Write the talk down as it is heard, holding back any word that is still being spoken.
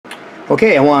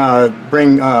Okay, I want to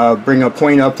bring a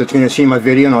point up that's going to see my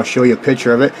video, and I'll show you a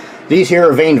picture of it. These here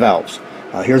are vein valves.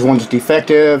 Here's one that's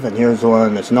defective, and here's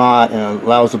one that's not, and it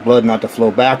allows the blood not to flow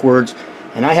backwards.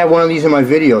 And I have one of these in my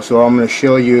video, so I'm going to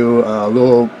show you a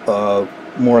little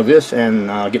more of this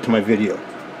and get to my video.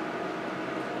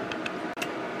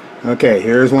 Okay,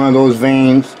 here's one of those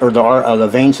veins, or the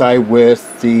vein side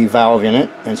with the valve in it,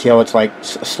 and see how it's like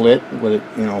slit with it,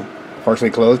 you know, partially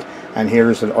closed. And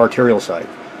here's the arterial side.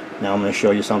 Now I'm going to show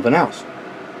you something else.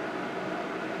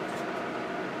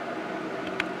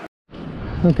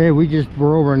 Okay, we just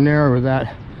were over in there with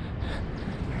that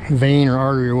vein or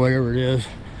artery or whatever it is.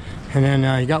 And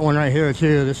then you got one right here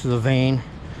too. This is a vein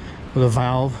with a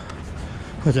valve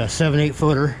with a 7/8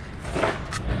 footer.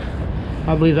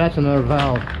 I believe that's another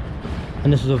valve.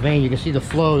 And this is a vein. You can see the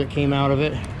flow that came out of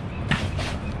it.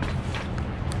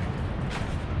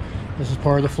 This is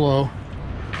part of the flow.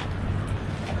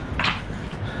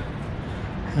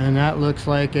 And that looks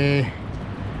like a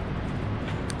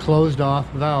closed off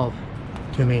valve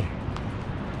to me.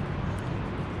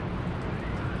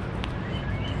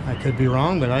 I could be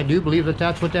wrong, but I do believe that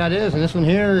that's what that is. And this one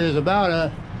here is about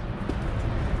a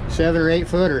 7 or 8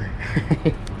 footer.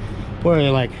 What are they,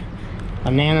 like a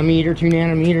nanometer, 2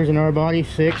 nanometers in our body?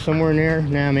 6, somewhere in there?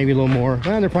 Nah, maybe a little more.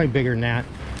 Well, they're probably bigger than that.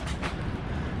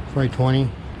 Probably 20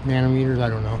 nanometers, I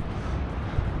don't know.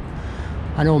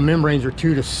 I know membranes are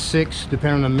 2 to 6,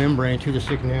 depending on the membrane, 2 to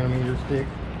 6 nanometers thick.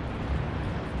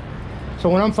 So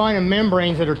when I'm finding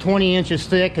membranes that are 20 inches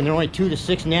thick and they're only 2 to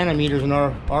 6 nanometers in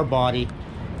our body,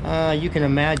 you can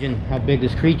imagine how big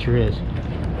this creature is.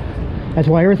 That's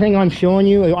why everything I'm showing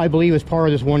you, I believe, is part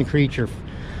of this one creature.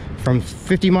 From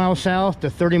 50 miles south to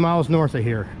 30 miles north of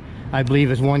here, I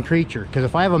believe, is one creature. Because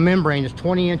if I have a membrane that's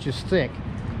 20 inches thick,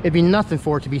 it'd be nothing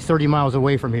for it to be 30 miles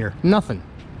away from here. Nothing.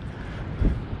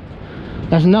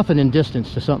 That's nothing in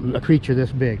distance to something, a creature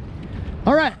this big.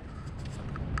 All right.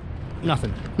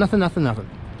 Nothing. Nothing.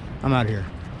 I'm out of here.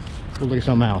 We'll look at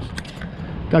something else.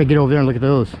 Got to get over there and look at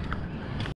those.